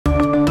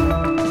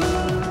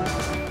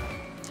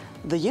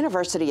The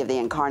University of the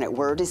Incarnate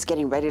Word is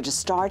getting ready to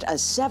start a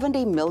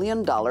 $70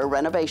 million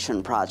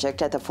renovation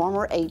project at the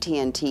former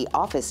AT&T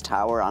office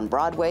tower on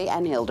Broadway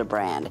and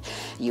Hildebrand.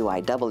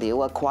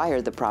 UIW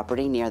acquired the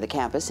property near the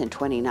campus in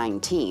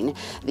 2019.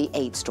 The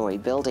 8-story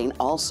building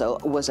also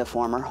was a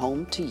former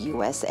home to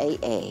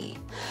USAA.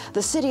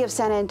 The city of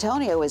San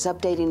Antonio is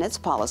updating its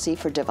policy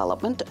for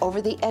development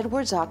over the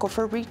Edwards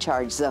Aquifer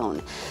Recharge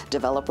Zone.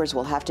 Developers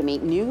will have to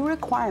meet new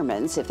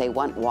requirements if they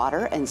want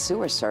water and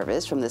sewer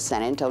service from the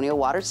San Antonio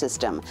water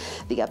system.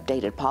 The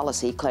updated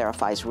policy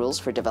clarifies rules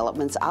for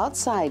developments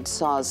outside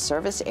SAW's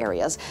service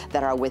areas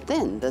that are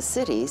within the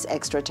city's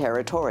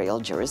extraterritorial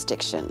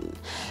jurisdiction.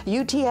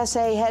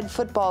 UTSA head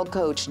football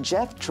coach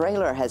Jeff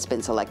Traylor has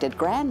been selected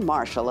Grand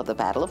Marshal of the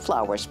Battle of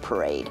Flowers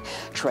Parade.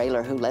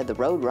 Traylor, who led the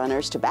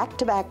Roadrunners to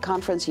back-to-back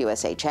Conference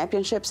USA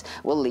championships,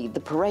 will lead the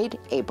parade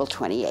April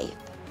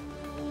 28th.